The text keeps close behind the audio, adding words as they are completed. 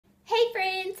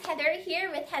Heather here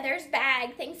with Heather's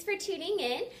Bag. Thanks for tuning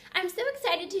in. I'm so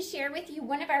excited to share with you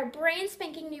one of our brand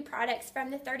spanking new products from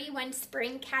the 31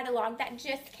 Spring catalog that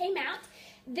just came out.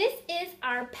 This is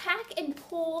our Pack and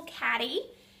Pull Caddy.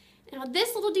 Now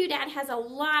this little doodad has a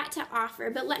lot to offer,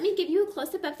 but let me give you a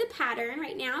close-up of the pattern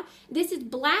right now. This is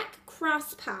black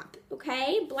cross pop,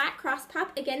 okay? Black cross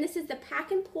pop. Again, this is the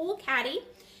Pack and Pull Caddy.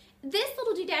 This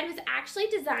little doodad was actually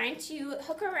designed to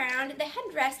hook around the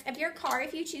headrest of your car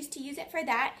if you choose to use it for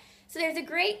that. So there's a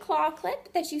great claw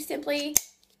clip that you simply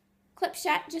clip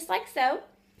shut just like so.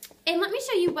 And let me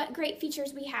show you what great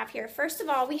features we have here. First of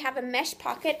all, we have a mesh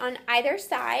pocket on either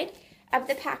side of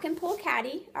the Pack and Pull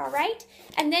Caddy, all right?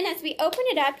 And then as we open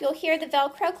it up, you'll hear the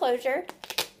Velcro closure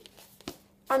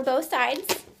on both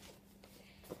sides.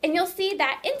 And you'll see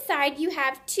that inside you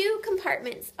have two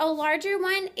compartments, a larger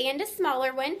one and a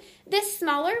smaller one. This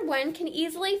smaller one can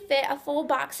easily fit a full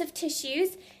box of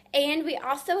tissues, and we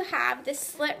also have this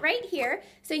slit right here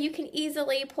so you can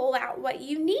easily pull out what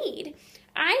you need.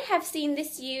 I have seen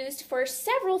this used for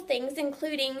several things,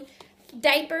 including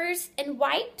diapers and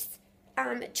wipes,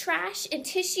 trash and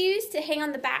tissues to hang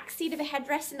on the back seat of a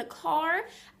headrest in a car.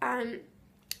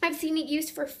 I've seen it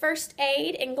used for first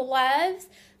aid and gloves,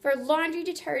 for laundry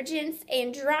detergents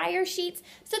and dryer sheets.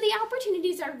 So the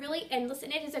opportunities are really endless,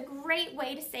 and it is a great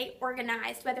way to stay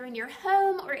organized, whether in your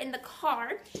home or in the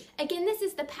car. Again, this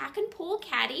is the Pack and Pull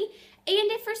Caddy.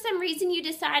 And if for some reason you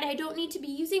decide I don't need to be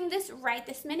using this right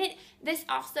this minute, this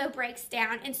also breaks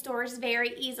down and stores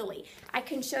very easily. I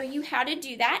can show you how to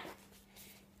do that.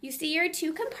 You see your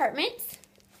two compartments.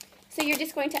 So you're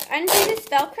just going to undo this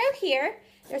Velcro here.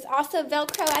 There's also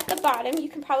Velcro at the bottom. You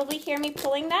can probably hear me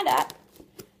pulling that up.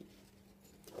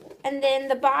 And then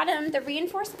the bottom, the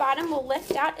reinforced bottom will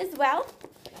lift out as well.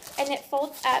 And it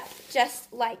folds up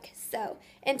just like so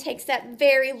and takes up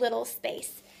very little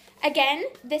space. Again,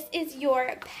 this is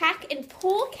your Pack and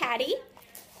Pull Caddy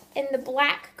in the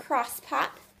black cross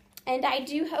pop. And I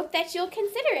do hope that you'll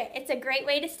consider it. It's a great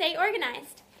way to stay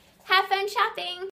organized. Have fun shopping!